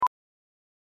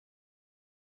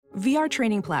VR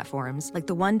training platforms, like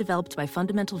the one developed by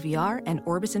Fundamental VR and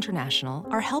Orbis International,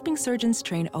 are helping surgeons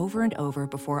train over and over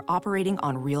before operating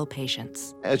on real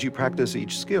patients. As you practice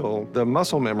each skill, the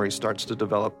muscle memory starts to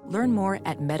develop. Learn more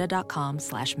at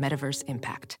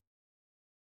meta.com/metaverseimpact.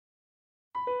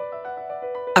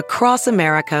 Across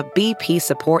America, BP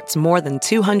supports more than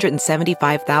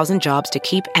 275,000 jobs to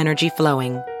keep energy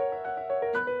flowing.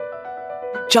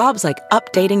 Jobs like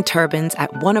updating turbines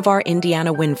at one of our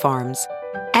Indiana wind farms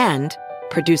and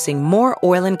producing more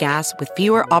oil and gas with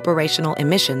fewer operational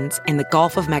emissions in the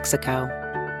Gulf of Mexico.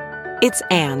 It's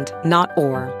and, not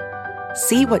or.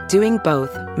 See what doing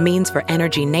both means for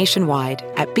energy nationwide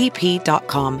at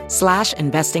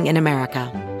bp.com/investing in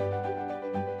America.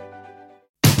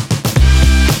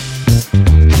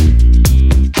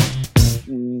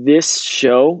 This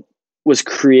show was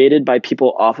created by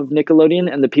people off of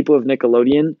Nickelodeon, and the people of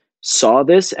Nickelodeon saw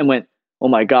this and went, oh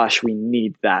my gosh, we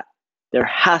need that. There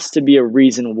has to be a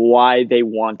reason why they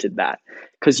wanted that.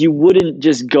 Because you wouldn't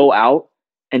just go out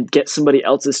and get somebody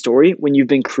else's story when you've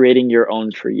been creating your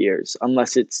own for years,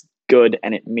 unless it's good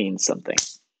and it means something.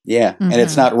 Yeah, and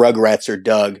it's not Rugrats or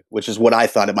Doug, which is what I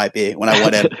thought it might be when I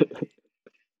went in.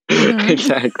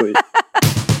 Exactly.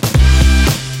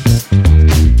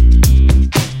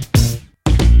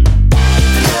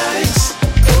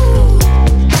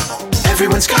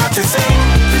 Everyone's got their thing.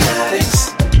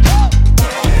 Fanatics.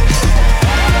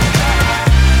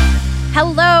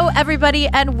 Hello, everybody,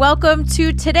 and welcome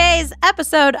to today's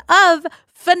episode of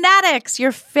Fanatics,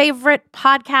 your favorite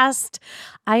podcast.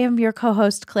 I am your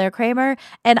co-host, Claire Kramer,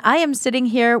 and I am sitting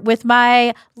here with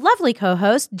my lovely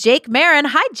co-host, Jake Marin.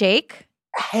 Hi, Jake.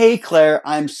 Hey, Claire.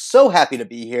 I'm so happy to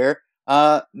be here,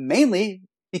 mainly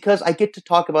because I get to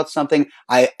talk about something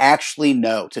I actually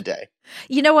know today.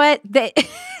 You know what?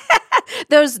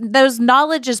 Those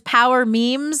knowledge is power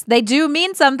memes, they do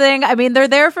mean something. I mean, they're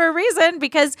there for a reason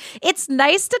because it's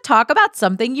nice to talk about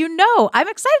something you know. I'm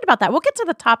excited about that. We'll get to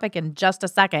the topic in just a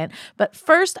second. But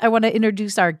first, I want to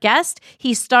introduce our guest.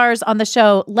 He stars on the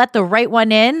show Let the Right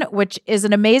One In, which is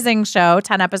an amazing show,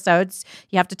 10 episodes.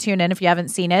 You have to tune in if you haven't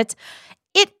seen it.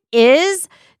 It is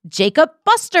Jacob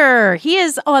Buster. He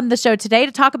is on the show today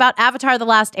to talk about Avatar: The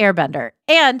Last Airbender.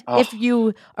 And if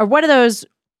you are one of those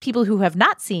people who have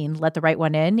not seen Let the Right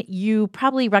One In, you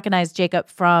probably recognize Jacob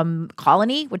from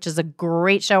Colony, which is a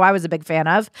great show I was a big fan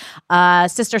of.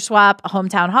 Sister Swap,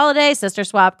 Hometown Holiday, Sister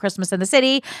Swap, Christmas in the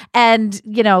City. And,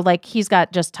 you know, like he's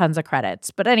got just tons of credits.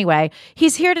 But anyway,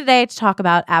 he's here today to talk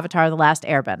about Avatar: The Last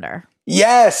Airbender.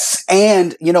 Yes,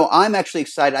 and, you know, I'm actually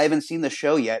excited. I haven't seen the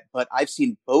show yet, but I've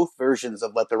seen both versions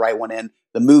of Let the Right One In,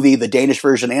 the movie, the Danish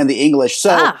version, and the English.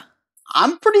 So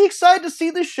I'm pretty excited to see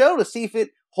this show, to see if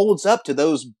it holds up to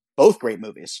those both great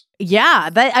movies. Yeah,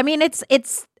 I mean, I'm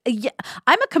a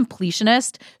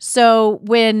completionist. So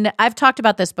when I've talked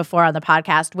about this before on the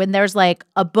podcast, when there's like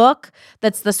a book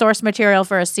that's the source material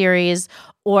for a series,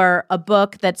 or a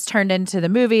book that's turned into the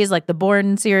movies, like the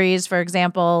Bourne series, for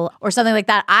example, or something like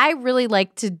that, I really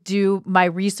like to do my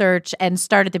research and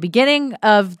start at the beginning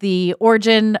of the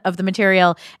origin of the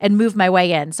material and move my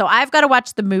way in. So I've got to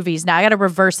watch the movies now. I got to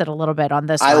reverse it a little bit on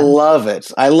this one. I love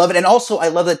it. I love it. And also, I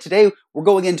love that today we're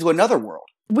going into another world.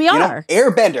 We are.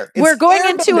 Airbender. We're going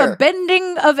into a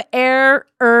bending of air,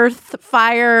 earth,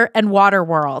 fire, and water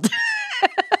world.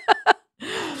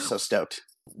 So stoked.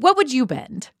 What would you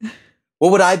bend?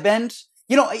 What would I bend?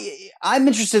 You know, I'm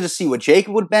interested to see what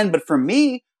Jacob would bend, but for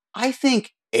me, I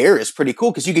think air is pretty cool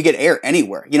because you could get air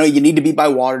anywhere. You know, you need to be by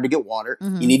water to get water.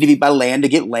 Mm-hmm. You need to be by land to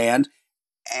get land.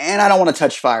 And I don't want to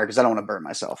touch fire because I don't want to burn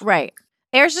myself. Right.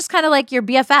 Air's just kind of like your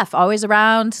BFF, always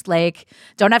around, like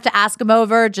don't have to ask him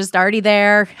over, just already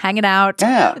there, hanging out,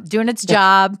 doing its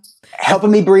job. Helping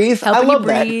me breathe. I love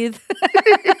that.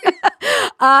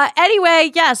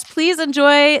 Anyway, yes, please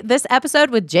enjoy this episode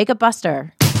with Jacob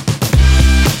Buster.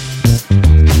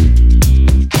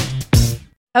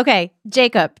 Okay,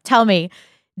 Jacob, tell me,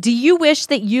 do you wish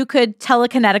that you could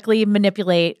telekinetically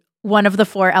manipulate one of the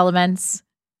four elements?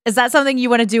 Is that something you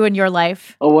want to do in your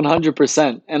life? Oh,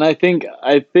 100%. And I think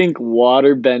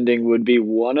water bending would be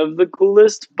one of the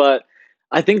coolest, but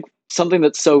I think something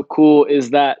that's so cool is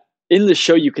that in the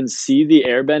show you can see the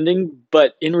air bending,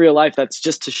 but in real life that's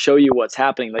just to show you what's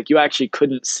happening. Like you actually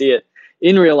couldn't see it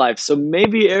in real life. So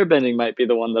maybe airbending might be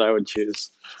the one that I would choose.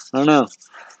 I don't know.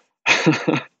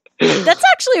 That's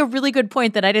actually a really good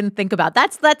point that I didn't think about.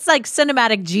 That's like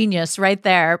cinematic genius right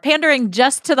there, pandering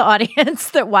just to the audience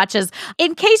that watches.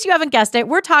 In case you haven't guessed it,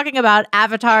 we're talking about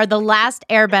Avatar: The Last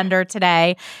Airbender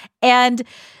today. And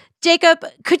Jacob,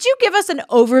 could you give us an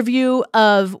overview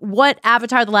of what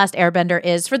Avatar: The Last Airbender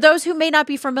is for those who may not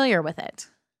be familiar with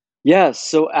it? Yeah,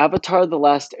 so Avatar The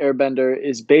Last Airbender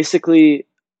is basically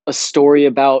a story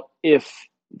about if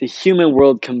the human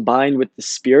world combined with the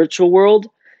spiritual world,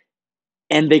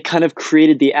 and they kind of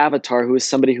created the Avatar, who is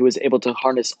somebody who was able to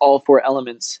harness all four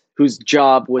elements, whose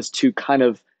job was to kind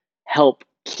of help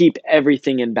keep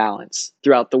everything in balance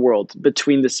throughout the world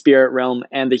between the spirit realm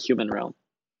and the human realm.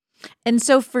 And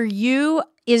so for you,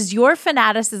 is your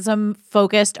fanaticism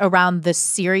focused around the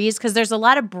series? Because there's a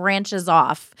lot of branches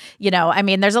off. I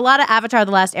mean, there's a lot of Avatar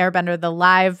The Last Airbender, the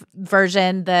live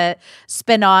version, the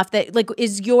spinoff. That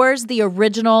is yours the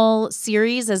original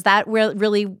series? Is that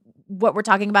really what we're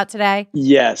talking about today?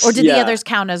 Yes. Or did the others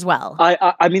count as well?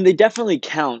 I mean, they definitely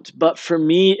count, but for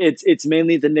me, it's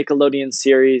mainly the Nickelodeon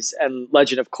series and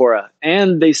Legend of Korra.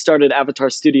 And they started Avatar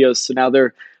Studios, so now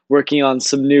they're working on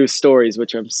some new stories,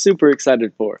 which I'm super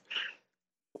excited for.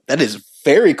 That is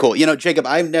very cool. Jacob,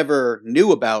 I never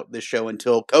knew about this show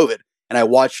until COVID, and I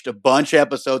watched a bunch of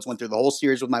episodes, went through the whole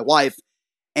series with my wife.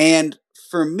 And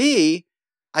for me,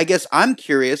 I guess I'm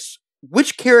curious,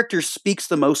 which character speaks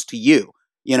the most to you?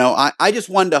 I just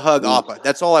wanted to hug Appa.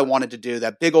 That's all I wanted to do,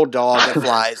 that big old dog that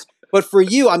flies. But for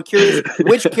you, I'm curious,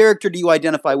 which character do you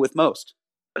identify with most?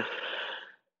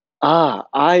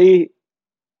 I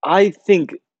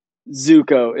think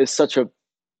Zuko is such a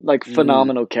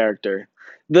phenomenal character.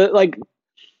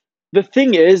 The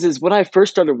thing is when I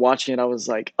first started watching it, I was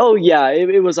like, oh yeah,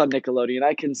 it was on Nickelodeon.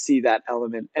 I can see that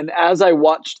element. And as I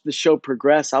watched the show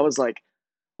progress, I was like,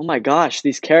 oh my gosh,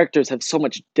 these characters have so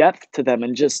much depth to them,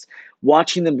 and just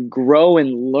watching them grow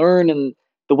and learn and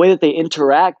the way that they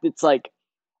interact, it's like,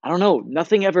 I don't know,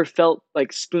 nothing ever felt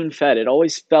like spoon-fed. It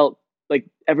always felt like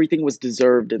everything was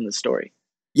deserved in the story.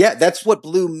 Yeah, that's what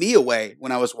blew me away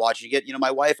when I was watching it.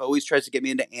 My wife always tries to get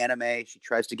me into anime. She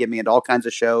tries to get me into all kinds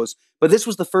of shows. But this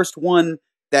was the first one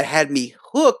that had me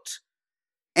hooked.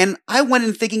 And I went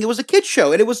in thinking it was a kid's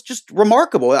show. And it was just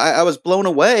remarkable. I was blown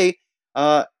away.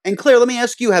 And Claire, let me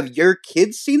ask you, have your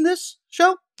kids seen this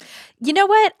show? You know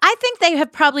what? I think they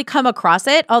have probably come across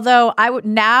it. Although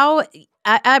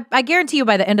I guarantee you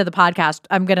by the end of the podcast,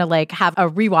 I'm going to have a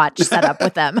rewatch set up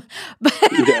with them.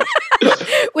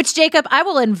 Which, Jacob, I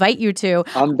will invite you to.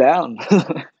 I'm down.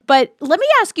 But let me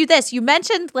ask you this. You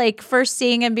mentioned first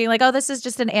seeing and being like, oh, this is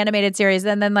just an animated series.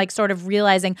 And then sort of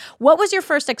realizing, what was your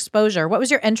first exposure? What was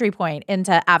your entry point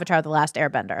into Avatar The Last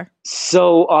Airbender?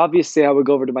 So obviously I would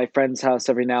go over to my friend's house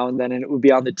every now and then, and it would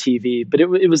be on the TV. But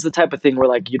it was the type of thing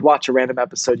where you'd watch a random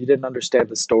episode, you didn't understand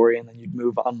the story, and then you'd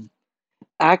move on.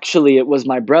 Actually, it was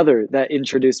my brother that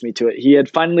introduced me to it. He had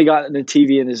finally gotten a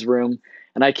TV in his room,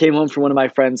 and I came home from one of my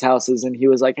friend's houses, and he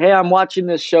was like, hey, I'm watching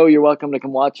this show. You're welcome to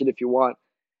come watch it if you want.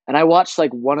 And I watched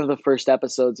one of the first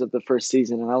episodes of the first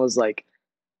season, and I was like,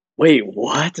 wait,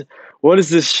 what? What is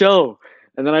this show?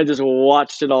 And then I just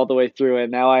watched it all the way through,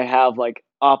 and now I have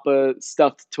Appa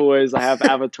stuffed toys. I have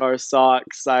Avatar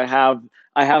socks. I have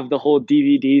the whole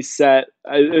DVD set.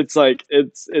 It's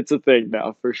a thing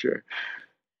now for sure.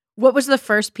 What was the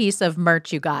first piece of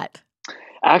merch you got?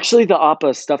 Actually, the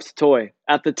Appa stuffed toy.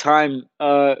 At the time,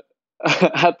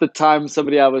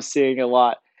 somebody I was seeing a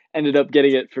lot ended up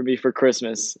getting it for me for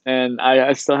Christmas, and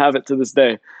I still have it to this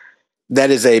day.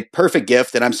 That is a perfect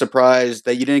gift, and I'm surprised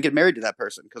that you didn't get married to that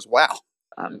person, because wow.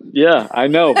 Yeah, I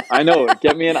know.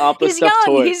 Get me an Appa stuffed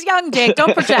toy. He's young, Jake.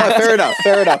 Don't project.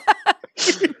 Fair enough.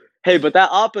 Hey, but that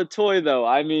Appa toy, though,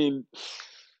 I mean,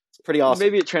 it's pretty awesome.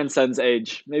 Maybe it transcends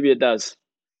age. Maybe it does.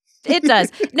 It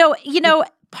does. No,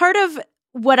 part of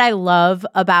what I love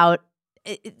about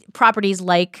properties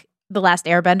like The Last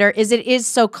Airbender is it is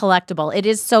so collectible. It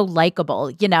is so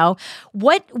likable,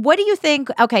 What do you think?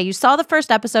 Okay, you saw the first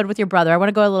episode with your brother. I want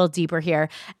to go a little deeper here.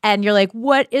 And you're like,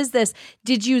 what is this?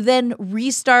 Did you then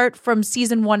restart from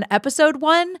season 1, episode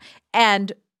 1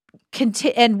 and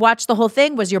watch the whole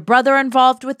thing? Was your brother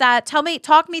involved with that?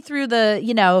 Talk me through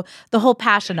the whole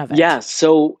passion of it. Yeah,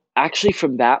 so actually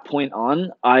from that point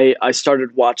on, I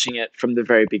started watching it from the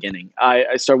very beginning.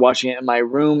 I started watching it in my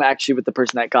room, actually, with the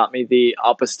person that got me the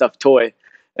Appa stuffed toy.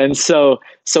 And so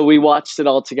we watched it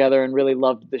all together and really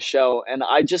loved the show. And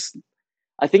I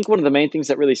think one of the main things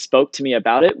that really spoke to me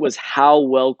about it was how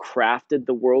well crafted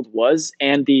the world was,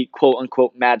 and the quote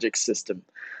unquote magic system.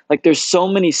 There's so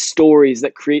many stories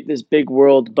that create this big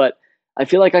world, but I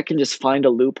feel like I can just find a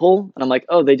loophole, and I'm like,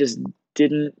 oh, they just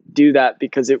didn't do that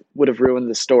because it would have ruined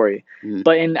the story.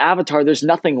 But in Avatar, there's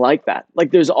nothing like that.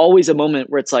 There's always a moment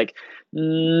where it's like,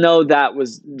 no, that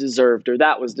was deserved, or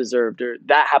that was deserved, or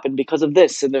that happened because of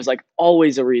this. And there's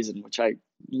always a reason, which I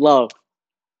love.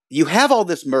 You have all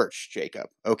this merch, Jacob.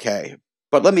 Okay.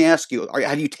 But let me ask you,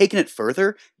 have you taken it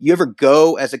further? You ever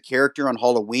go as a character on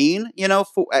Halloween,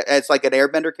 as an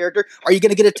Airbender character? Are you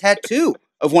going to get a tattoo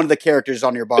of one of the characters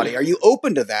on your body? Are you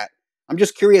open to that? I'm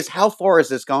just curious, how far has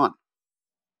this gone?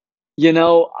 You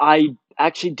know, I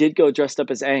actually did go dressed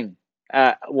up as Aang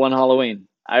at one Halloween.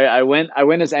 I went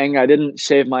as Aang. I didn't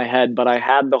shave my head, but I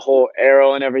had the whole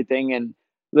arrow and everything. And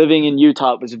living in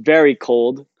Utah, it was very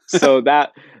cold, so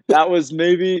that was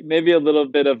maybe a little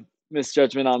bit of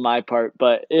misjudgment on my part.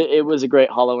 But it was a great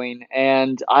Halloween,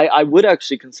 and I would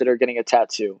actually consider getting a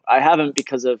tattoo. I haven't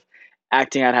because of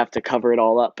acting. I'd have to cover it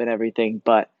all up and everything,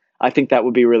 but I think that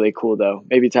would be really cool, though.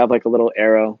 Maybe to have like a little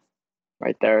arrow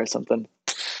right there or something.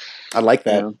 I like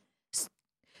that. You know?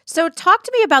 So talk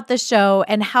to me about this show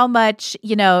and how much,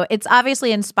 it's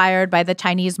obviously inspired by the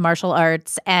Chinese martial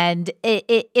arts, and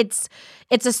it's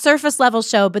a surface level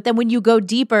show, but then when you go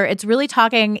deeper, it's really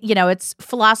talking, it's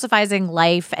philosophizing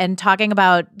life and talking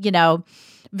about,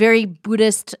 very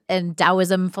Buddhist and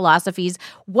Taoism philosophies.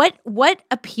 What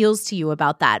appeals to you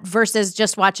about that versus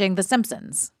just watching The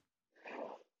Simpsons?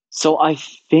 So I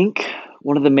think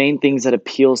one of the main things that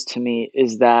appeals to me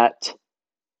is that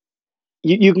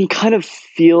you can kind of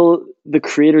feel the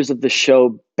creators of the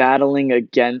show battling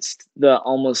against the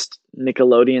almost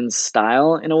Nickelodeon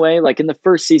style in a way. Like in the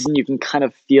first season, you can kind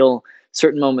of feel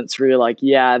certain moments where you're like,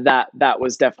 yeah, that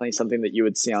was definitely something that you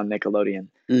would see on Nickelodeon.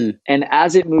 And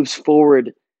as it moves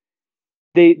forward,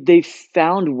 they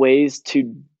found ways to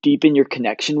deepen your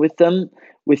connection with them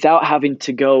without having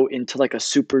to go into like a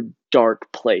super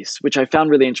dark place, which I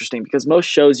found really interesting, because most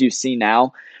shows you see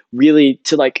now really,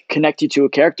 to like connect you to a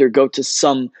character, go to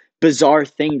some bizarre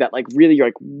thing that like really you're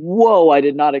like, whoa, I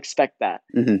did not expect that.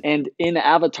 And in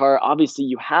Avatar, obviously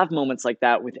you have moments like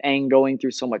that with Aang going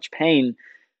through so much pain,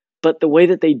 but the way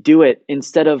that they do it,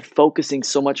 instead of focusing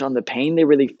so much on the pain, they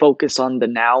really focus on the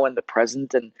now and the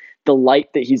present and the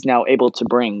light that he's now able to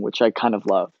bring, which I kind of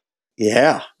love.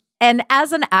 Yeah. And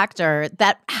as an actor,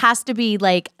 that has to be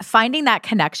like finding that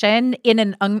connection in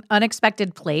an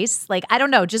unexpected place. Like, I don't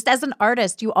know, just as an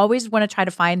artist, you always want to try to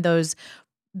find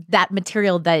that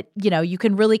material that, you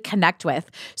can really connect with.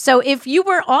 So if you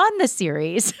were on the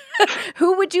series,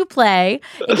 who would you play?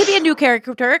 It could be a new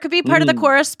character. It could be part of the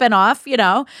Korra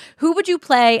spinoff, Who would you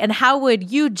play, and how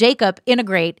would you, Jacob,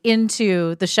 integrate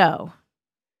into the show?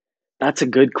 That's a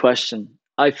good question.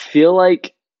 I feel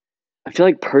like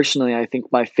personally, I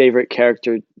think my favorite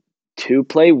character to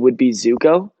play would be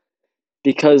Zuko,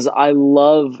 because I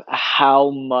love how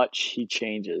much he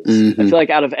changes. I feel like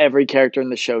out of every character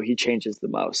in the show, he changes the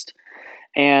most.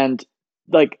 And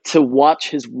like to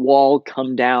watch his wall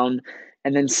come down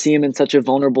and then see him in such a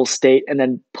vulnerable state and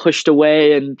then pushed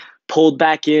away and pulled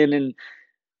back in, and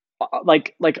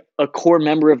like a core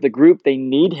member of the group, they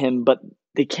need him, but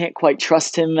they can't quite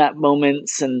trust him at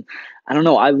moments. And I don't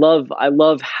know, I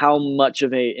love how much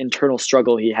of a internal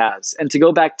struggle he has. And to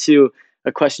go back to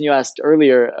a question you asked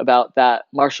earlier about that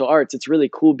martial arts, it's really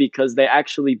cool because they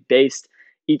actually based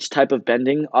each type of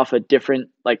bending off a different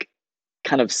like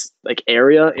kind of like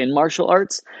area in martial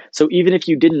arts. So even if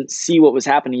you didn't see what was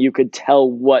happening, you could tell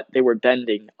what they were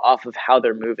bending off of how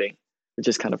they're moving, which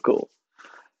is kind of cool.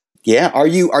 Yeah. Are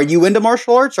you into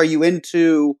martial arts? Are you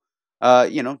into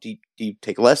do you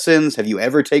take lessons? Have you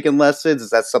ever taken lessons? Is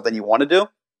that something you want to do?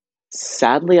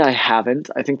 Sadly, I haven't.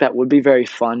 I think that would be very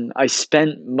fun. I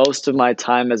spent most of my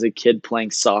time as a kid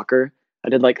playing soccer. I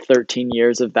did like 13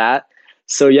 years of that.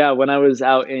 So yeah, when I was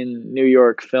out in New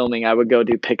York filming, I would go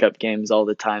do pickup games all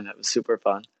the time. It was super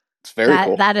fun. It's very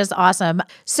cool. That is awesome.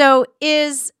 So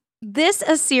is this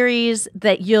a series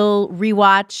that you'll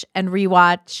rewatch and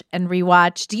rewatch and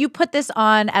rewatch? Do you put this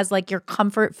on as like your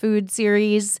comfort food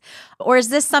series? Or is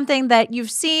this something that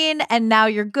you've seen and now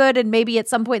you're good, and maybe at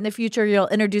some point in the future you'll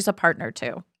introduce a partner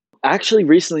to? Actually,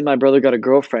 recently my brother got a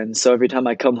girlfriend, so every time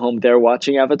I come home, they're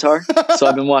watching Avatar. So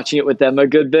I've been watching it with them a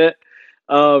good bit.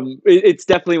 It's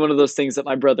definitely one of those things that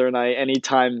my brother and I,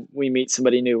 anytime we meet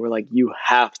somebody new, we're like, you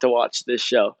have to watch this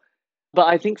show. But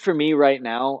I think for me right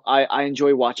now, I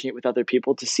enjoy watching it with other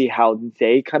people to see how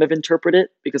they kind of interpret it,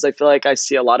 because I feel like I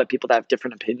see a lot of people that have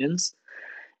different opinions.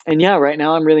 And yeah, right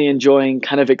now I'm really enjoying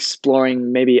kind of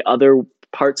exploring maybe other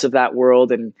parts of that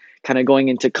world and kind of going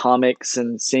into comics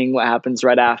and seeing what happens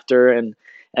right after, and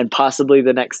possibly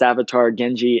the next Avatar,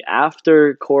 Genji,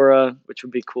 after Korra, which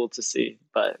would be cool to see.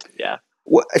 But yeah.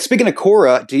 Well, speaking of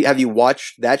Korra, have you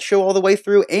watched that show all the way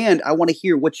through? And I want to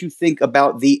hear what you think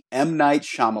about the M. Night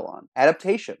Shyamalan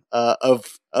adaptation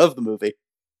of the movie.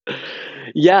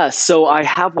 Yeah, so I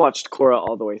have watched Korra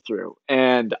all the way through,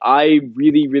 and I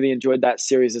really, really enjoyed that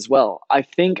series as well. I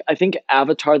think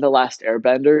Avatar: The Last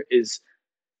Airbender is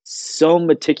so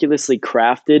meticulously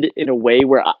crafted in a way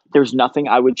where there's nothing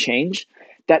I would change,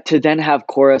 that to then have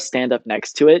Korra stand up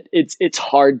next to it, it's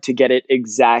hard to get it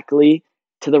exactly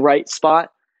to the right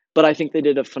spot, but I think they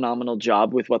did a phenomenal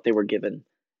job with what they were given.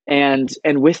 And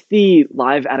with the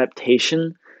live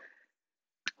adaptation,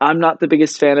 I'm not the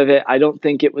biggest fan of it. I don't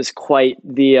think it was quite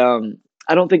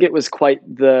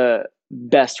the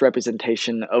best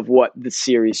representation of what the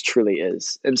series truly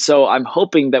is. And so I'm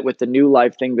hoping that with the new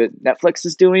live thing that Netflix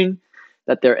is doing,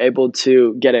 that they're able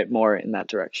to get it more in that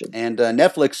direction. And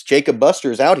Netflix, Jacob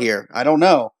Buster's out here. I don't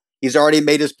know. He's already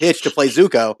made his pitch to play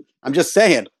Zuko. I'm just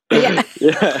saying. Yeah,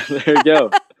 there you go.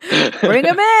 Bring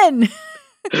him in.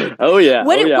 Oh yeah.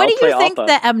 What do you think Alpha.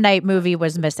 the M. Night movie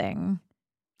was missing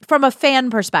from a fan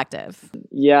perspective?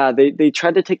 Yeah, they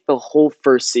tried to take the whole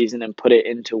first season and put it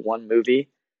into one movie.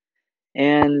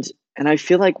 And I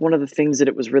feel like one of the things that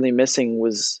it was really missing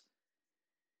was,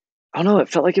 I don't know, it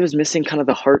felt like it was missing kind of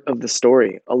the heart of the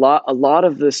story. A lot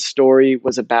of the story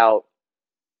was about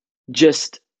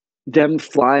just them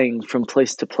flying from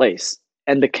place to place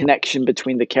and the connection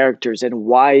between the characters and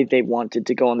why they wanted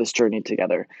to go on this journey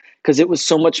together. Because it was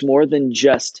so much more than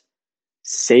just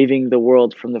saving the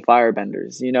world from the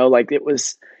firebenders. You know, like it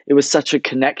was such a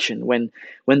connection when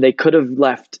they could have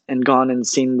left and gone and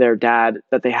seen their dad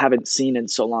that they haven't seen in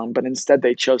so long, but instead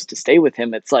they chose to stay with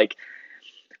him. It's like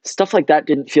stuff like that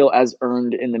didn't feel as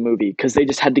earned in the movie because they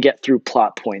just had to get through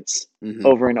plot points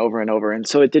over and over and over. And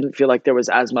so it didn't feel like there was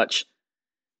as much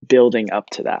building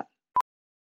up to that.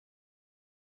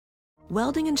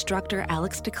 Welding instructor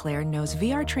Alex DeClaire knows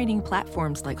VR training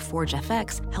platforms like Forge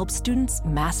FX help students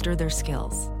master their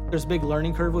skills. There's a big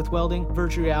learning curve with welding.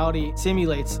 Virtual reality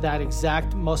simulates that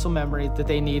exact muscle memory that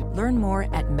they need. Learn more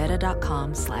at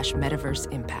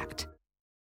meta.com/metaverseimpact.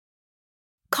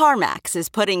 CarMax is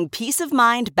putting peace of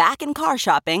mind back in car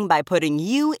shopping by putting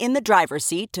you in the driver's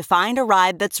seat to find a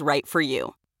ride that's right for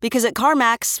you. Because at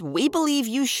CarMax, we believe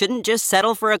you shouldn't just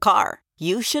settle for a car.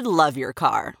 You should love your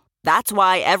car. That's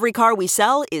why every car we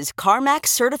sell is CarMax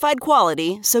certified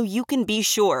quality, so you can be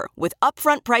sure with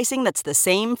upfront pricing that's the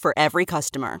same for every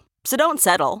customer. So don't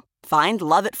settle. Find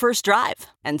love at first drive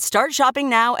and start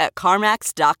shopping now at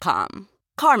CarMax.com.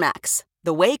 CarMax,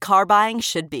 the way car buying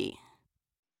should be.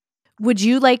 Would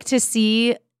you like to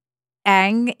see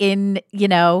Aang in,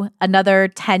 another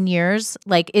 10 years?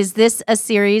 Like, is this a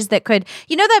series that could,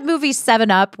 that movie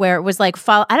 7 Up where it was like,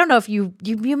 I don't know if you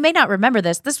may not remember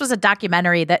this. This was a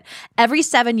documentary that every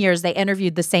 7 years they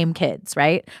interviewed the same kids,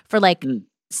 right? For like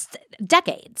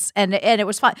decades. And it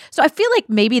was fun. So I feel like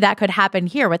maybe that could happen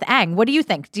here with Aang. What do you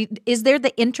think? Is there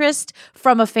the interest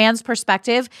from a fan's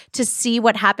perspective to see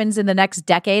what happens in the next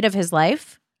decade of his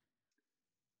life?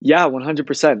 Yeah,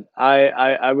 100%.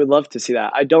 I would love to see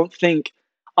that. I don't think,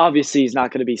 obviously, he's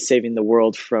not going to be saving the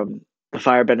world from the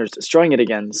firebenders destroying it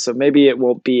again. So maybe it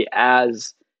won't be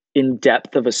as in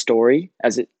depth of a story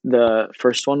as the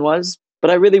first one was. But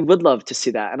I really would love to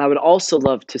see that. And I would also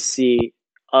love to see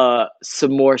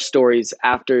some more stories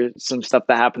after some stuff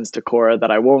that happens to Korra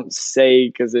that I won't say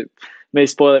because it may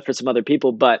spoil it for some other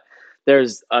people. But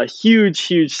there's a huge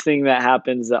thing that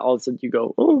happens that all of a sudden you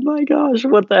go, oh my gosh,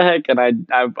 what the heck? And I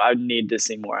need to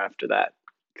see more after that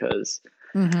because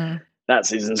that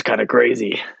season's kind of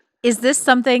crazy. Is this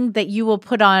something that you will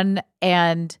put on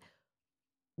and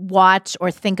watch or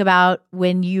think about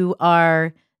when you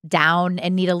are down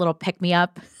and need a little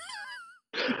pick-me-up?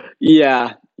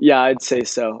 Yeah, I'd say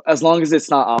so. As long as it's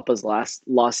not Appa's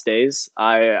Lost Days,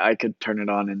 I could turn it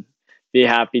on and be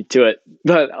happy to it.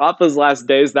 But Appa's Last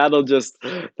Days, that'll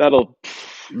turn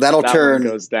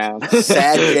goes down.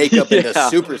 Sad Jacob into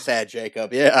super sad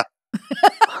Jacob. Yeah.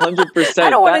 100%. I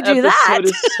don't want to do that.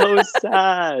 Episode is so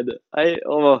sad.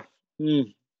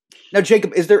 Now,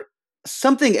 Jacob, is there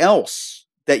something else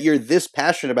that you're this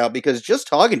passionate about? Because just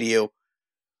talking to you,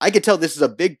 I could tell this is a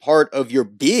big part of your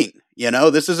being.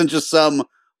 This isn't just some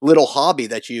little hobby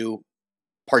that you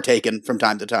partake in from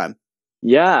time to time.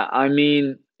 Yeah, I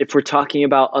mean, if we're talking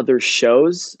about other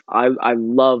shows, I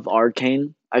love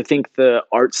Arcane. I think the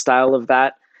art style of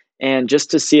that, and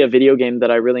just to see a video game that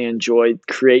I really enjoyed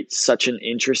create such an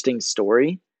interesting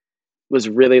story was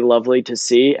really lovely to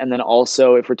see. And then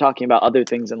also, if we're talking about other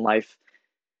things in life,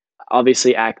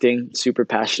 obviously acting, super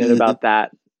passionate about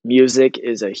that. Music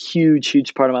is a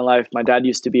huge part of my life. My dad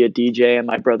used to be a DJ and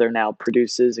my brother now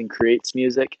produces and creates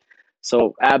music.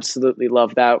 So absolutely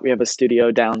love that. We have a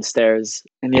studio downstairs.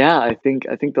 And yeah, I think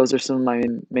those are some of my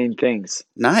main things.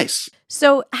 Nice.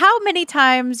 So how many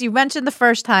times, you mentioned the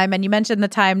first time and you mentioned the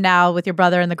time now with your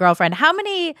brother and the girlfriend, how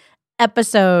many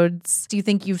episodes do you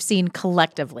think you've seen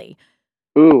collectively?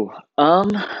 Ooh,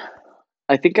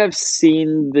 I think I've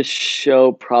seen the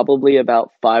show probably about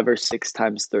 5 or 6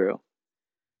 times through,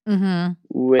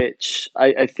 which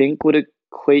I think would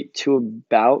equate to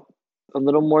about a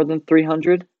little more than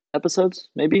 300. episodes,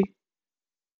 maybe,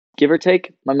 give or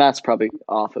take. My math's probably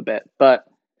off a bit, but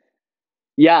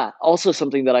yeah. Also,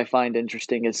 something that I find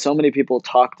interesting is so many people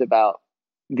talked about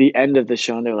the end of the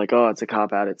show, and they're like, "Oh, it's a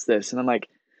cop out. It's this," and I'm like,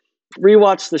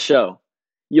 rewatch the show.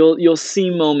 You'll see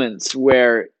moments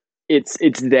where it's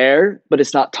there, but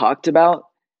it's not talked about,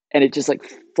 and it just like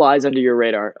flies under your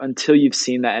radar until you've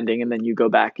seen that ending, and then you go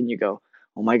back and you go,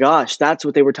 "Oh my gosh, that's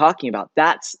what they were talking about.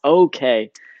 That's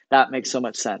okay. That makes so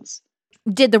much sense."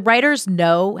 Did the writers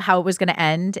know how it was going to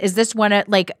end? Is this one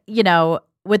like,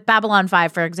 with Babylon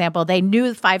 5, for example, they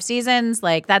knew 5 seasons,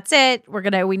 like that's it.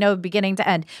 We know beginning to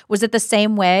end. Was it the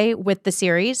same way with the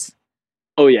series?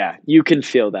 Oh yeah, you can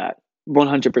feel that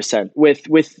 100%.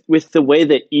 With the way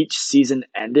that each season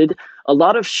ended, a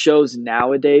lot of shows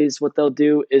nowadays, what they'll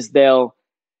do is they'll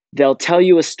tell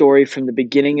you a story from the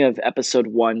beginning of episode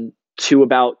 1 to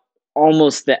about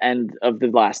almost the end of the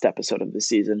last episode of the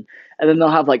season. And then they'll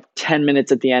have like 10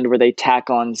 minutes at the end where they tack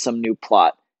on some new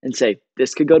plot and say,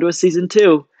 this could go to a season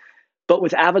 2. But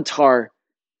with Avatar,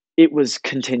 it was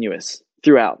continuous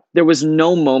throughout. There was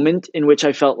no moment in which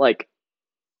I felt like,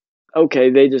 okay,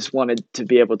 they just wanted to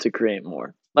be able to create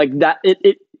more. Like that,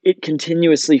 it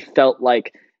continuously felt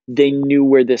like they knew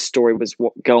where this story was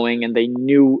going, and they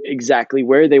knew exactly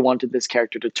where they wanted this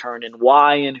character to turn and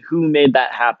why and who made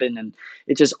that happen. And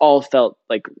it just all felt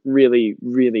like really,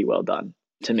 really well done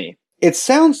to me. It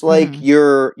sounds like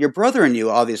your brother and you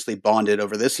obviously bonded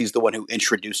over this. He's the one who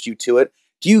introduced you to it.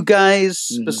 Do you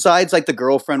guys, besides like the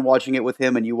girlfriend watching it with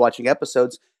him and you watching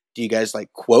episodes, do you guys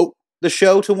like quote the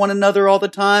show to one another all the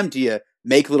time? Do you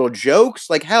make little jokes?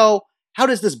 Like how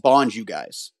does this bond you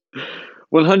guys?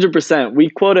 100%. We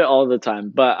quote it all the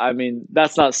time, but I mean,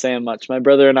 that's not saying much. My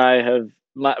brother and I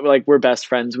we're best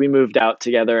friends. We moved out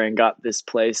together and got this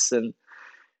place, and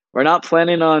we're not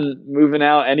planning on moving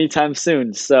out anytime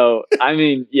soon. So, I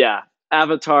mean, yeah,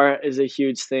 Avatar is a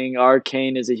huge thing.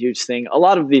 Arcane is a huge thing. A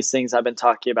lot of these things I've been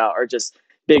talking about are just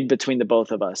big between the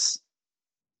both of us.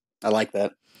 I like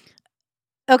that.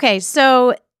 Okay,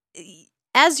 so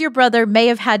as your brother may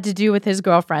have had to do with his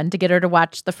girlfriend to get her to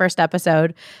watch the first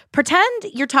episode, pretend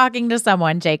you're talking to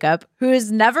someone, Jacob, who has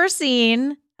never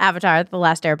seen Avatar, The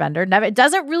Last Airbender,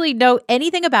 doesn't really know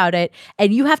anything about it,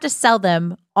 and you have to sell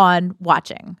them on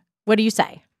watching. What do you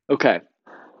say? Okay.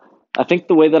 I think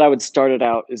the way that I would start it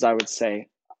out is I would say,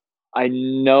 I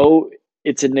know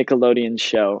it's a Nickelodeon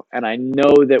show, and I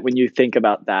know that when you think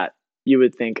about that, you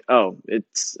would think, oh,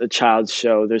 it's a child's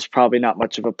show. There's probably not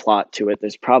much of a plot to it.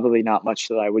 There's probably not much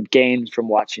that I would gain from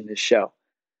watching this show.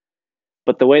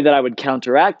 But the way that I would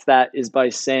counteract that is by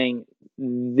saying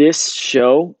this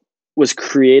show was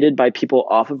created by people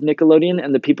off of Nickelodeon,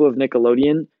 and the people of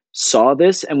Nickelodeon saw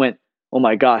this and went, oh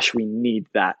my gosh, we need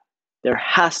that. There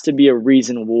has to be a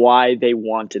reason why they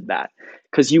wanted that.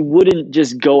 Because you wouldn't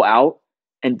just go out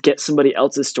and get somebody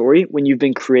else's story when you've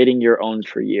been creating your own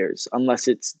for years, unless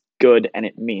it's good and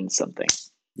it means something.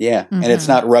 Yeah, and it's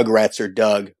not Rugrats or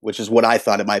Doug, which is what I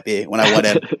thought it might be when I went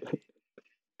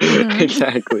in.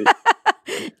 Exactly.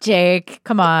 Jake,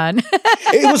 come on.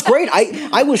 It was great.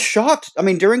 I was shocked. I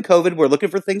mean, during COVID, we're looking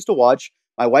for things to watch.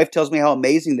 My wife tells me how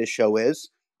amazing this show is.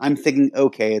 I'm thinking,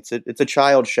 okay, it's a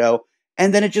child show.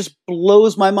 And then it just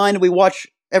blows my mind. We watch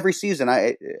every season.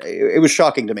 It was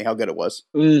shocking to me how good it was.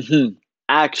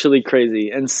 Actually crazy.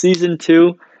 And season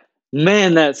 2,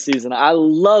 man, that season. I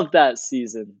love that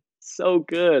season. So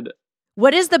good.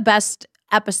 What is the best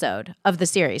episode of the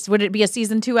series? Would it be a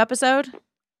season 2 episode?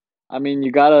 I mean,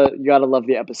 you gotta love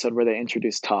the episode where they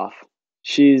introduce Toph.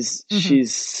 She's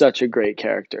such a great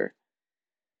character.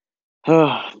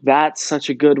 Oh, that's such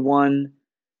a good one.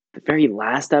 The very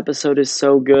last episode is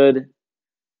so good.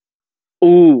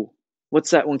 Ooh,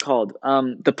 what's that one called?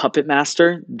 The Puppet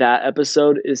Master. That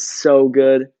episode is so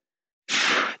good.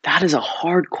 That is a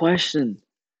hard question.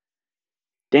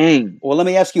 Dang. Well, let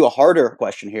me ask you a harder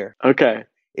question here. Okay.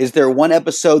 Is there one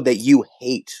episode that you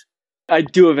hate? I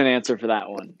do have an answer for that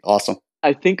one. Awesome.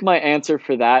 I think my answer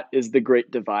for that is The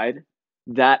Great Divide.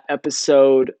 That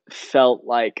episode felt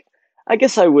like, I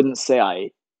guess I wouldn't say I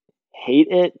hate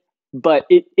it, but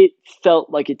it felt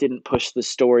like it didn't push the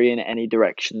story in any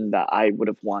direction that I would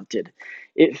have wanted.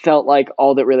 It felt like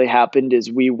all that really happened is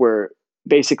we were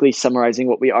basically summarizing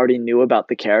what we already knew about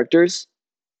the characters,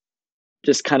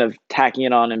 just kind of tacking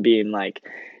it on and being like,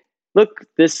 look,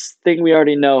 this thing we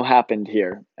already know happened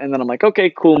here. And then I'm like, okay,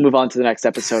 cool, move on to the next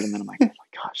episode. And then I'm like, oh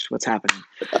my gosh, what's happening?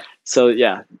 So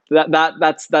yeah,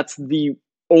 that's the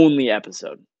only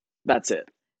episode. That's it.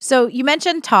 So you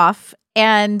mentioned Toph,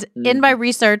 and in my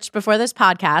research before this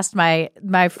podcast,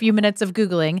 my few minutes of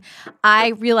Googling, I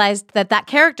realized that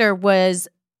character was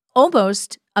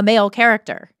almost a male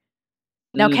character.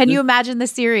 Now, can you imagine the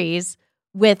series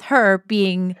with her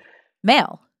being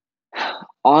male?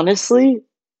 Honestly,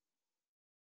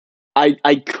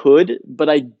 I could, but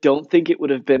I don't think it would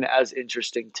have been as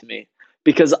interesting to me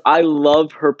because I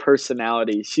love her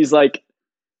personality. She's like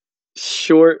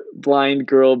short, blind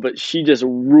girl, but she just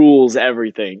rules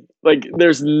everything. Like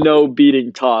there's no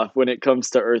beating Toph when it comes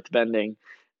to earthbending.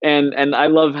 And I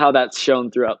love how that's shown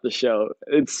throughout the show.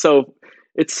 It's so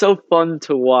fun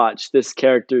to watch this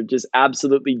character just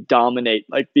absolutely dominate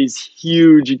like these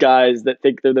huge guys that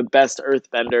think they're the best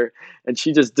earthbender, and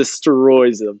she just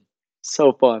destroys them.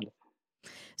 So fun.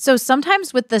 So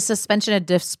sometimes with the suspension of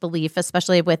disbelief,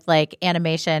 especially with like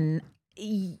animation,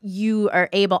 you are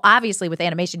able, obviously with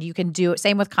animation, you can do,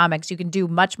 same with comics, you can do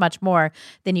much, much more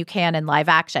than you can in live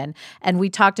action. And we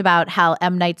talked about how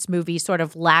M. Night's movie sort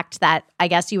of lacked that, I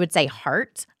guess you would say,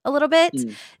 heart a little bit.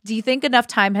 Do you think enough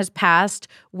time has passed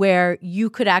where you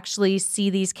could actually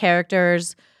see these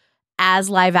characters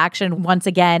as live action once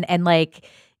again and like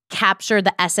capture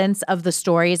the essence of the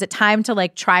story? Is it time to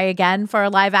like try again for a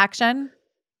live action?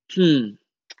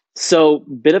 So,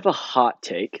 bit of a hot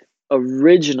take.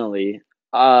 Originally,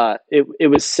 it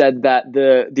was said that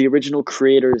the original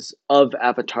creators of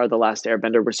Avatar: The Last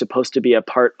Airbender were supposed to be a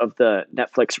part of the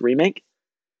Netflix remake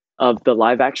of the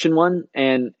live action one,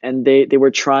 and they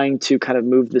were trying to kind of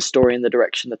move the story in the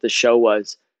direction that the show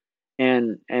was,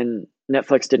 and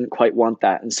Netflix didn't quite want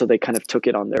that, and so they kind of took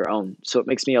it on their own. So it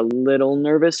makes me a little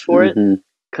nervous for it.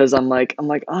 Because I'm like,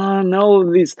 oh no,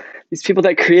 these people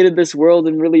that created this world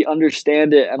and really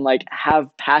understand it and like have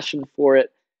passion for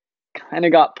it kind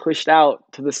of got pushed out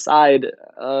to the side.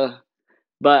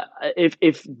 But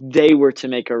if they were to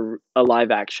make a live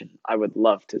action, I would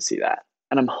love to see that.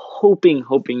 And I'm hoping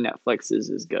Netflix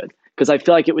is good because I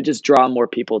feel like it would just draw more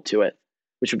people to it,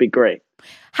 which would be great.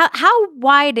 How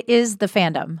wide is the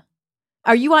fandom?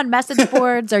 Are you on message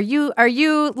boards? Are you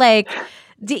like,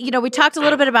 we talked a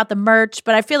little bit about the merch,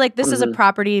 but I feel like this is a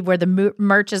property where the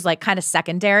merch is like kind of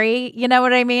secondary. You know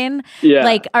what I mean? Yeah.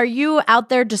 Like, are you out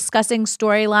there discussing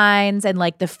storylines and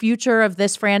like the future of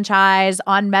this franchise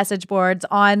on message boards,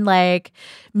 on like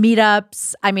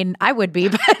meetups? I mean, I would be,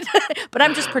 but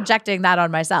I'm just projecting that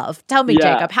on myself. Tell me,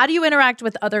 Jacob, how do you interact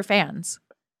with other fans?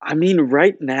 I mean,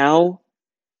 right now,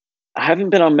 I haven't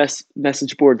been on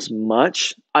message boards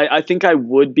much. I think I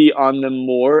would be on them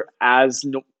more as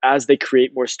they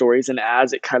create more stories and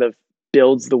as it kind of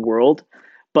builds the world.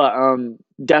 But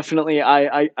definitely,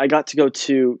 I got to go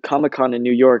to Comic-Con in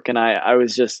New York, and I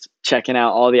was just checking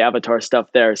out all the Avatar stuff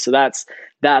there. So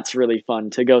that's really fun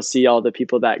to go see all the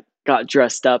people that got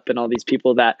dressed up and all these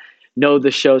people that know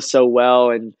the show so well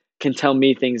and can tell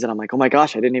me things. And I'm like, oh my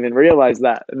gosh, I didn't even realize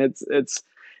that. And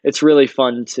it's really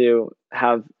fun to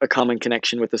have a common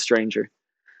connection with a stranger.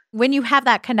 When you have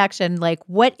that connection, like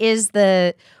what is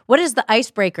the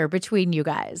icebreaker between you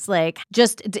guys? Like,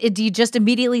 do you just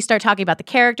immediately start talking about the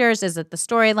characters? Is it the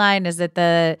storyline? Is it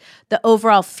the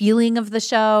overall feeling of the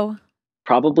show?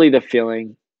 Probably the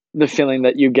feeling. The feeling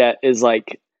that you get is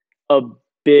like a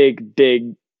big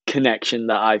connection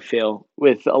that I feel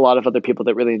with a lot of other people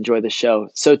that really enjoy the show.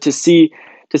 So to see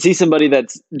somebody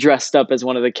that's dressed up as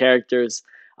one of the characters,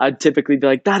 I'd typically be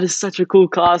like, that is such a cool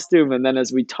costume. And then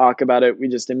as we talk about it, we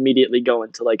just immediately go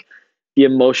into like the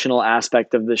emotional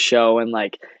aspect of the show and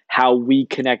like how we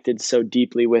connected so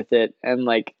deeply with it and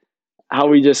like how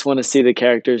we just want to see the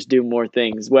characters do more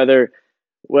things, whether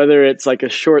it's like a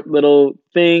short little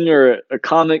thing or a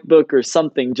comic book or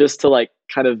something, just to like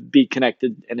kind of be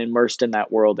connected and immersed in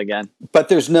that world again. But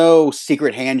there's no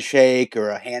secret handshake or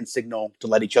a hand signal to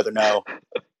let each other know,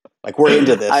 like, we're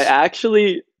into this. I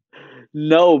actually...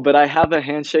 No, but I have a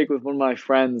handshake with one of my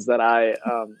friends that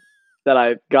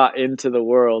I got into the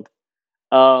world.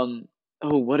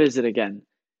 What is it again?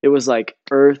 It was like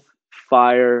earth,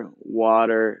 fire,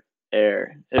 water,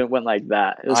 air. It went like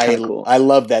that. It was kind of cool. I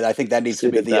love that. I think that needs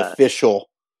to be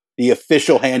the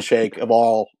official handshake of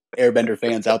all Airbender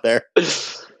fans out there.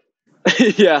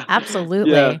 Yeah,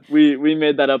 absolutely. Yeah, we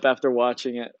made that up after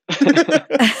watching it.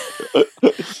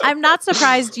 I'm not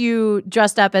surprised you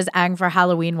dressed up as Aang for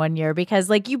Halloween one year because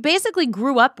like you basically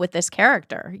grew up with this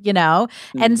character, you know?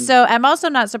 And so I'm also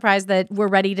not surprised that we're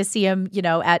ready to see him,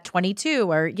 at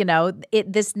 22 or,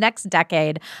 this next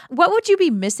decade. What would you be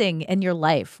missing in your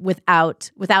life without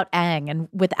Aang and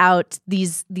without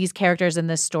these characters in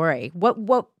this story?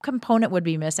 What component would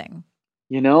be missing?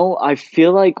 I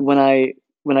feel like when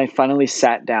I finally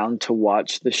sat down to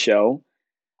watch the show,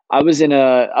 I was in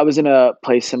a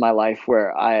place in my life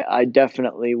where I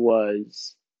definitely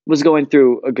was going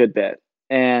through a good bit,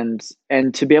 and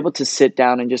to be able to sit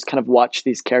down and just kind of watch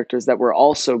these characters that were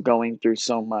also going through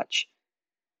so much,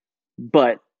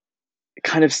 but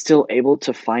kind of still able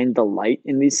to find the light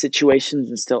in these situations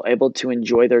and still able to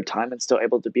enjoy their time and still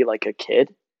able to be like a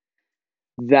kid.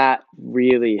 That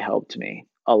really helped me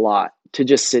a lot to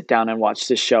just sit down and watch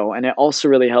this show. And it also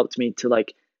really helped me to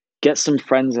like get some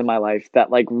friends in my life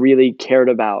that like really cared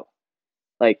about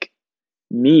like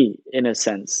me in a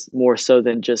sense, more so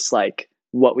than just like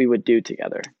what we would do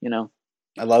together, you know?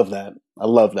 I love that. I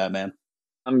love that, man.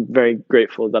 I'm very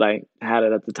grateful that I had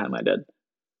it at the time I did.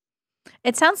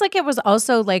 It sounds like it was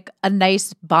also like a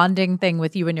nice bonding thing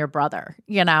with you and your brother,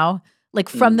 you know, like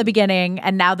from the beginning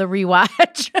and now the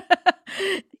rewatch.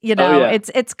 You know,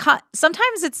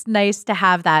 sometimes it's nice to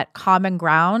have that common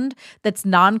ground that's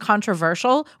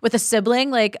non-controversial with a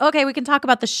sibling. Like, okay, we can talk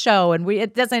about the show, and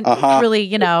it doesn't really,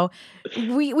 you know,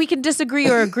 we can disagree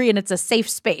or agree, and it's a safe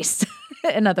space.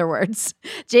 In other words,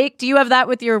 Jake, do you have that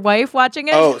with your wife watching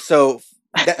it? Oh, so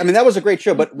that was a great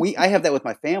show, but I have that with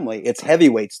my family. It's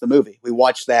Heavyweights, the movie. We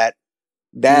watched that.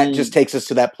 That just takes us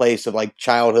to that place of like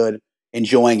childhood,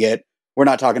 enjoying it. We're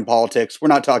not talking politics. We're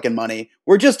not talking money.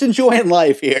 We're just enjoying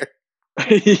life here.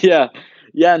 Yeah.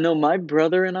 No, my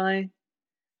brother and I,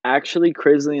 actually,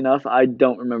 crazily enough, I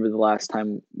don't remember the last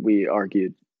time we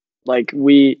argued. Like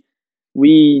we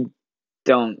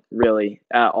don't really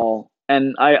at all.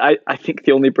 And I think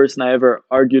the only person I ever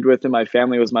argued with in my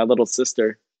family was my little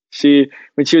sister.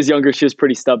 When she was younger, she was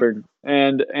pretty stubborn,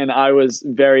 and I was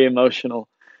very emotional.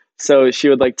 So she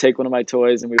would like take one of my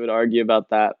toys and we would argue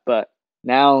about that. But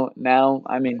now,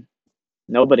 I mean,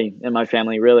 nobody in my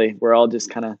family really. We're all just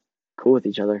kind of cool with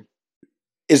each other.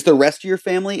 Is the rest of your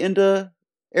family into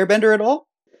Airbender at all?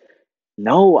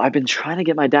 No, I've been trying to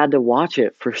get my dad to watch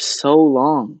it for so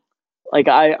long. Like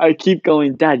I keep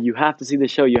going, Dad, you have to see the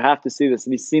show. You have to see this.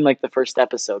 And he's seen like the first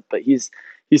episode, but he's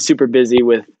super busy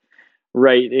with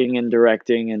writing and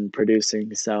directing and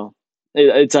producing. So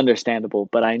it's understandable,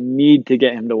 but I need to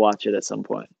get him to watch it at some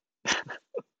point.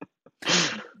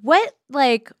 What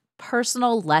like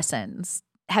personal lessons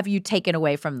have you taken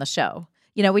away from the show?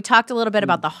 You know, we talked a little bit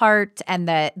about the heart and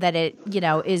that it, you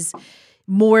know, is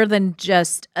more than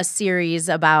just a series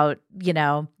about, you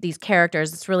know, these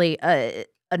characters. It's really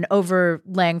an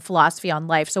overlaying philosophy on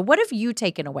life. So what have you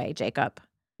taken away, Jacob?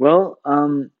 Well,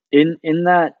 in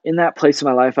that place in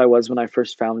my life I was when I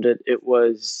first found it, it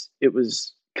was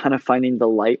kind of finding the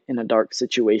light in a dark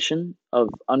situation, of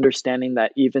understanding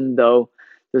that even though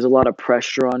there's a lot of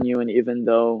pressure on you, and even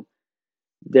though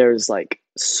there's like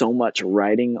so much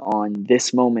riding on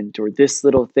this moment or this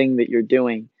little thing that you're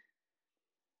doing,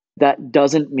 that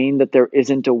doesn't mean that there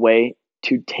isn't a way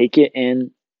to take it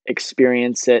in,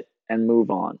 experience it, and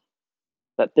move on.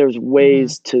 That there's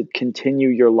ways to continue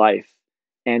your life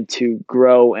and to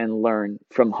grow and learn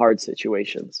from hard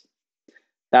situations.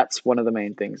 That's one of the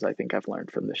main things I think I've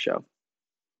learned from this show.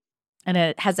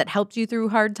 And has it helped you through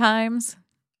hard times?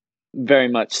 Very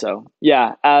much so.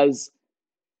 Yeah. I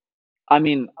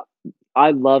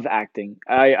love acting.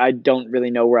 I don't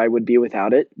really know where I would be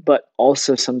without it, but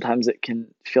also sometimes it can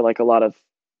feel like a lot of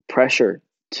pressure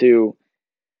to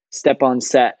step on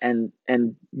set and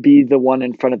be the one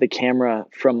in front of the camera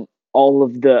from all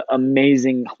of the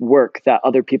amazing work that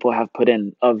other people have put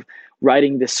in, of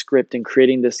writing this script and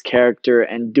creating this character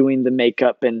and doing the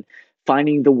makeup and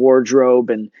finding the wardrobe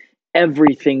and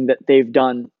everything that they've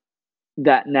done,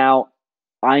 that now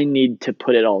I need to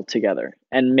put it all together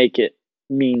and make it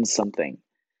mean something.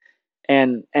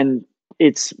 And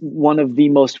it's one of the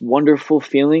most wonderful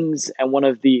feelings and one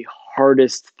of the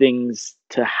hardest things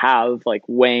to have, like,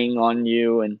 weighing on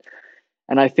you.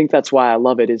 And I think that's why I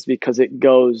love it, is because it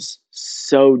goes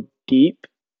so deep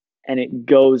and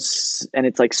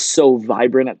it's like so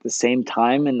vibrant at the same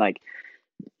time. And like,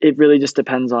 it really just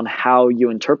depends on how you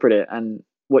interpret it and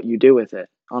what you do with it,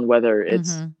 on whether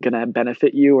it's going to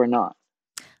benefit you or not.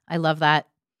 I love that.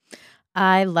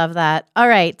 All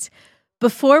right.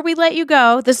 Before we let you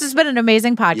go, this has been an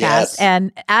amazing podcast. Yes.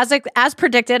 And as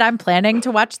predicted, I'm planning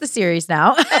to watch the series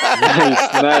now.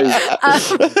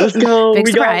 Nice. Let's go.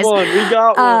 We surprise.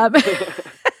 Got one.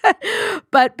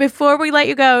 But before we let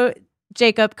you go,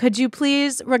 Jacob, could you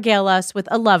please regale us with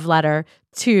a love letter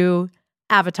to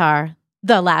Avatar: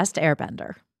 The Last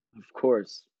Airbender? Of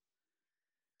course.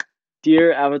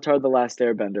 Dear Avatar: The Last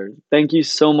Airbender, thank you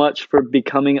so much for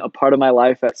becoming a part of my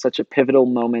life at such a pivotal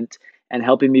moment and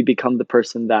helping me become the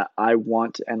person that I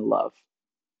want and love.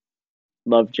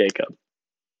 Love, Jacob.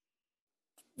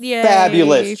 Yay.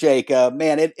 Fabulous, Jacob.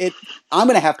 Man, I'm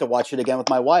going to have to watch it again with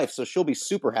my wife, so she'll be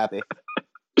super happy.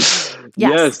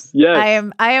 Yes. I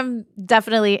am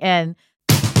definitely in.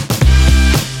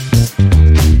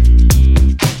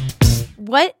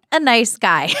 What a nice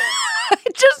guy.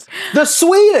 The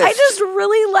sweetest. I just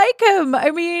really like him.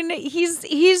 I mean, he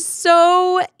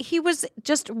was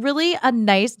just really a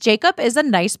nice, Jacob is a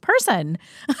nice person.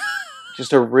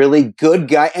 Just a really good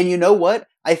guy. And you know what?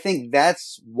 I think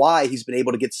that's why he's been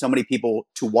able to get so many people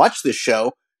to watch this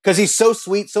show, because he's so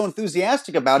sweet, so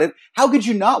enthusiastic about it. How could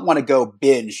you not want to go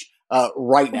binge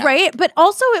right now? Right. But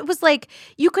also it was like,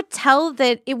 you could tell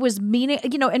that it was meaning,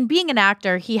 and being an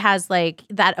actor, he has like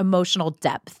that emotional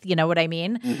depth. You know what I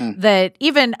mean? Mm-hmm. That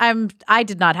even I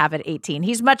did not have at 18.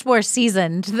 He's much more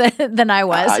seasoned than I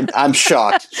was. I'm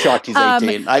shocked he's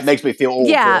 18. It makes me feel old.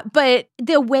 Yeah. Too. But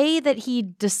the way that he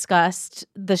discussed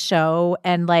the show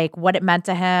and like what it meant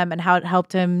to him and how it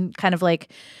helped him kind of like,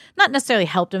 not necessarily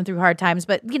helped him through hard times,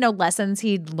 but, lessons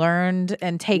he'd learned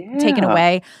and taken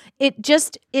away. It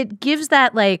gives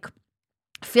that like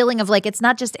feeling of like, it's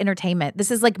not just entertainment.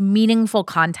 This is like meaningful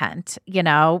content,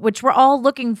 which we're all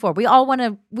looking for. We all want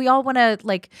to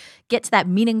like get to that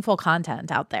meaningful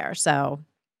content out there. So,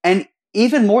 and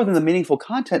even more than the meaningful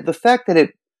content, the fact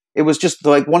that it was just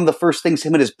like one of the first things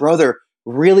him and his brother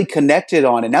really connected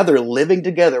on. And now they're living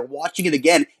together, watching it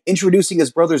again, introducing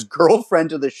his brother's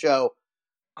girlfriend to the show.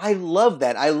 I love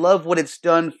that. I love what it's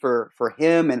done for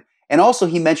him. And also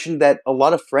he mentioned that a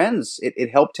lot of friends, it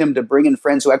helped him to bring in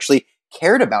friends who actually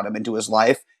cared about him into his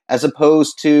life, as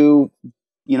opposed to,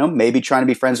 maybe trying to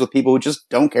be friends with people who just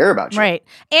don't care about you. Right.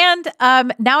 And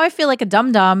now I feel like a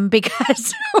dum-dum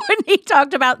because when he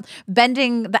talked about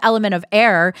bending the element of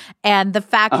air and the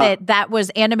fact that was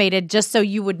animated just so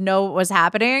you would know what was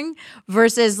happening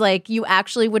versus like you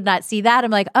actually would not see that.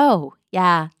 I'm like, oh,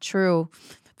 yeah, true.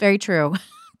 Very true.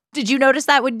 Did you notice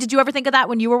that? Did you ever think of that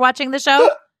when you were watching the show?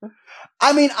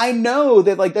 I mean, I know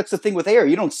that like that's the thing with air.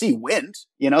 You don't see wind,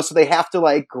 so they have to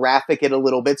like graphic it a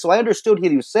little bit. So I understood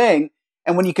what he was saying.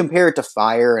 And when you compare it to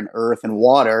fire and earth and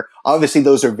water, obviously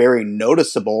those are very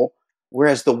noticeable.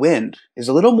 Whereas the wind is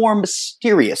a little more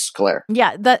mysterious, Claire.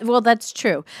 Yeah, that's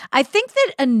true. I think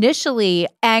that initially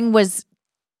Aang was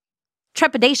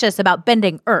trepidatious about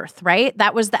bending earth, right?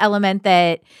 That was the element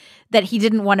that he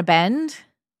didn't want to bend.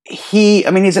 He's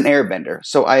an airbender.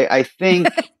 So I think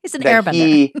he's an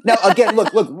airbender. Now, again,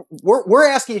 look, we're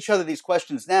asking each other these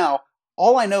questions now.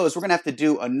 All I know is we're going to have to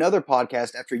do another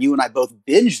podcast after you and I both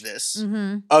binge this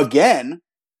again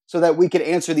so that we could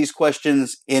answer these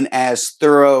questions in as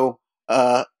thorough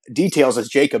details as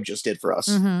Jacob just did for us.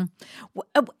 Mm-hmm.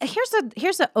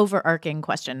 Here's an overarching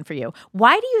question for you.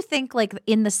 Why do you think like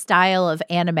in the style of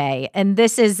anime, and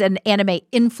this is an anime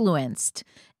influenced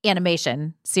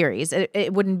animation series,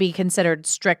 it wouldn't be considered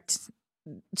straight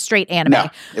anime. No,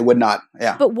 it would not.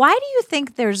 Yeah. But why do you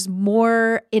think there's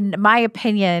more, in my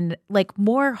opinion, like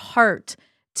more heart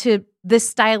to this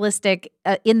stylistic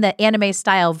in the anime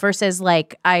style versus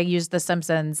like I use The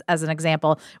Simpsons as an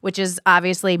example, which is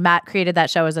obviously Matt created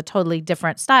that show as a totally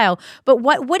different style. But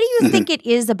what do you think it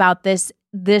is about this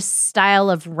style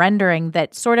of rendering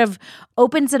that sort of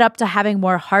opens it up to having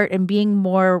more heart and being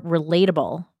more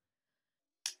relatable?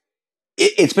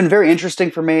 It's been very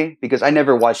interesting for me because I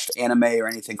never watched anime or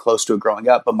anything close to it growing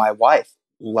up, but my wife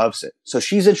loves it. So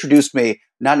she's introduced me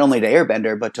not only to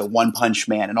Airbender, but to One Punch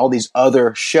Man and all these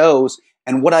other shows.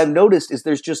 And what I've noticed is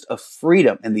there's just a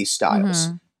freedom in these styles.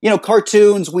 Mm-hmm.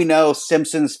 Cartoons, we know,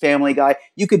 Simpsons, Family Guy,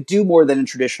 you could do more than in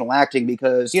traditional acting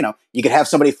because, you could have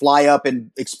somebody fly up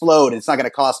and explode. And it's not going to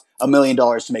cost $1 million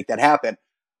to make that happen.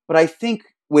 But I think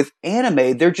with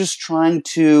anime, they're just trying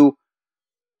to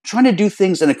do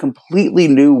things in a completely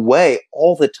new way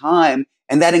all the time.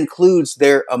 And that includes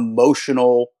their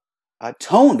emotional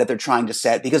tone that they're trying to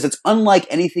set because it's unlike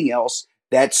anything else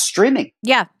that's streaming.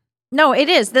 Yeah. No, it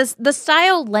is. The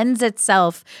style lends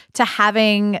itself to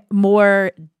having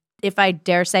more, if I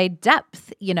dare say,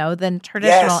 depth, than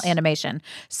traditional animation.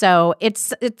 So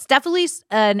it's definitely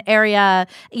an area,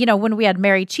 when we had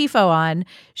Mary Chifo on,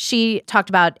 she talked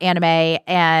about anime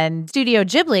and Studio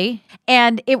Ghibli.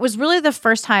 And it was really the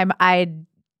first time I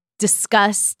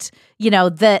discussed,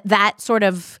 that sort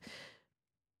of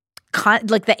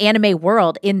like the anime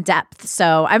world in depth.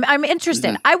 So I'm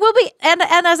interested. I will be, and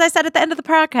as I said at the end of the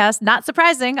podcast, not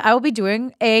surprising, I will be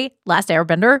doing a Last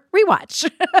Airbender rewatch.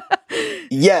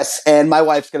 Yes, and my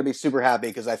wife's going to be super happy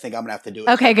because I think I'm going to have to do it.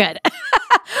 Okay, good.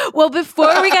 Well,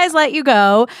 before we guys let you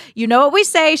go, you know what we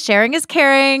say, sharing is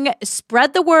caring.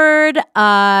 Spread the word.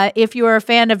 If you're a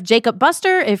fan of Jacob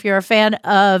Buster, if you're a fan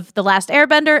of The Last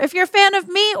Airbender, if you're a fan of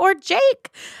me or Jake,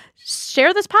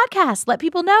 share this podcast. Let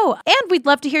people know. And we'd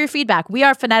love to hear your feedback. We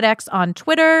are Fanatics on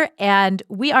Twitter and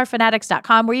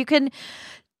wearefanatics.com, where you can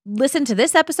listen to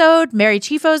this episode, Mary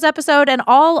Chifo's episode, and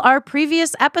all our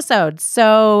previous episodes.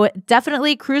 So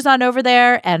definitely cruise on over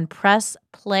there and press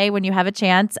play when you have a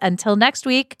chance. Until next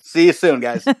week. See you soon,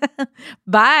 guys.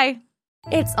 Bye.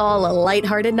 It's all a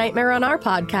lighthearted nightmare on our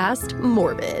podcast,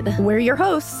 Morbid. We're your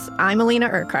hosts. I'm Alina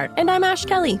Urquhart. And I'm Ash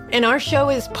Kelly. And our show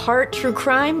is part true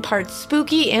crime, part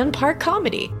spooky, and part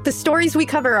comedy. The stories we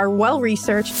cover are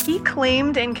well-researched. He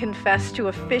claimed and confessed to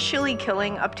officially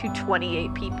killing up to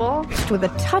 28 people. With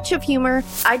a touch of humor.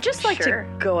 I'd just like to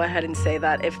go ahead and say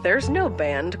that if there's no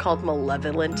band called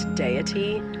Malevolent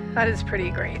Deity, that is pretty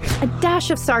great. A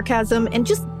dash of sarcasm and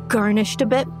just garnished a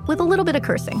bit with a little bit of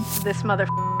cursing. This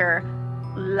motherfucker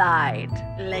lied.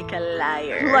 Like a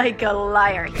liar. Like a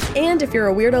liar. And if you're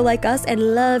a weirdo like us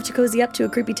and love to cozy up to a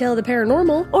creepy tale of the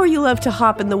paranormal, or you love to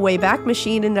hop in the Wayback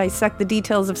Machine and dissect the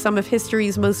details of some of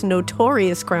history's most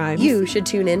notorious crimes, you should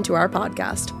tune in to our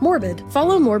podcast, Morbid.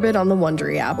 Follow Morbid on the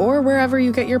Wondery app or wherever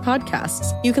you get your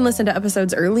podcasts. You can listen to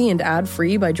episodes early and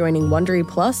ad-free by joining Wondery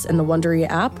Plus in the Wondery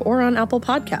app or on Apple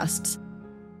Podcasts.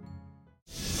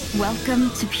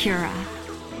 Welcome to Pura,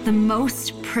 the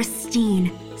most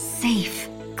pristine, safe,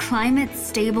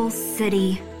 climate-stable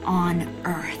city on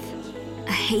Earth.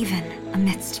 A haven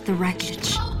amidst the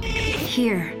wreckage.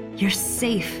 Here, you're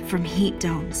safe from heat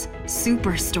domes,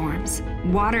 superstorms,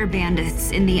 water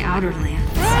bandits in the outer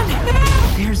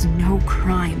lands. There's no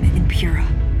crime in Pura.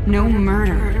 No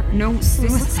murder, no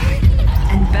suicide.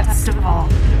 And best of all,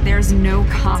 there's no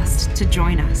cost to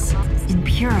join us. In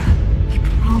Pura, we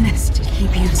promise to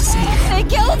keep you safe. They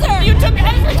killed her! You took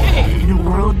everything! In a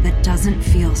world that doesn't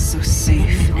feel so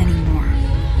safe anymore,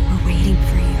 we're waiting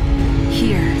for you.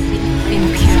 Here,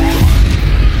 in Pura.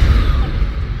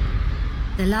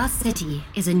 The Lost City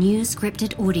is a new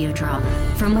scripted audio drama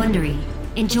from Wondery.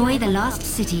 Enjoy The Lost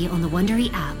City on the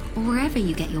Wondery app or wherever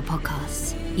you get your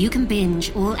podcasts. You can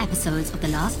binge all episodes of The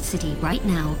Lost City right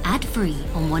now, ad-free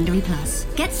on Wondery Plus.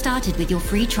 Get started with your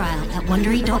free trial at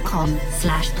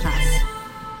Wondery.com/plus.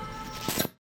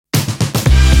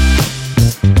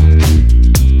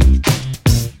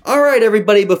 All right,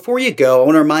 everybody, before you go, I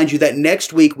want to remind you that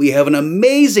next week we have an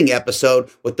amazing episode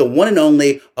with the one and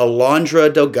only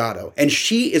Alondra Delgado, and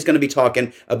she is going to be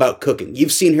talking about cooking.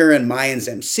 You've seen her in Mayans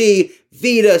MC,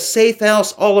 Vita, Safe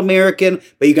House, All American,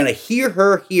 but you're going to hear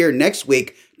her here next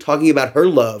week talking about her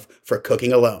love for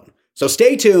cooking alone. So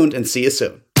stay tuned and see you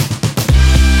soon.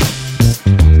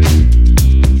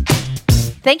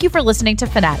 Thank you for listening to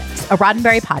Fanatics, a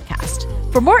Roddenberry podcast.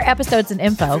 For more episodes and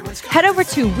info, head over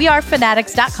to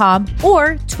wearefanatics.com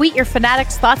or tweet your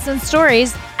Fanatics thoughts and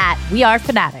stories at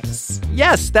wearefanatics.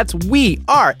 Yes, that's We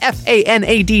Are,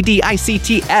 FANADDICTS.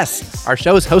 Our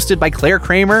show is hosted by Claire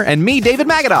Kramer and me, David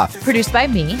Magadoff. Produced by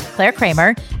me, Claire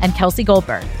Kramer, and Kelsey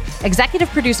Goldberg. Executive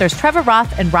producers Trevor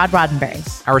Roth and Rod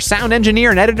Roddenberry. Our sound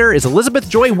engineer and editor is Elizabeth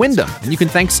Joy Wyndham, and you can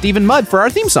thank Stephen Mudd for our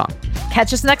theme song.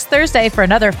 Catch us next Thursday for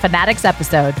another Fanatics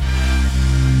episode.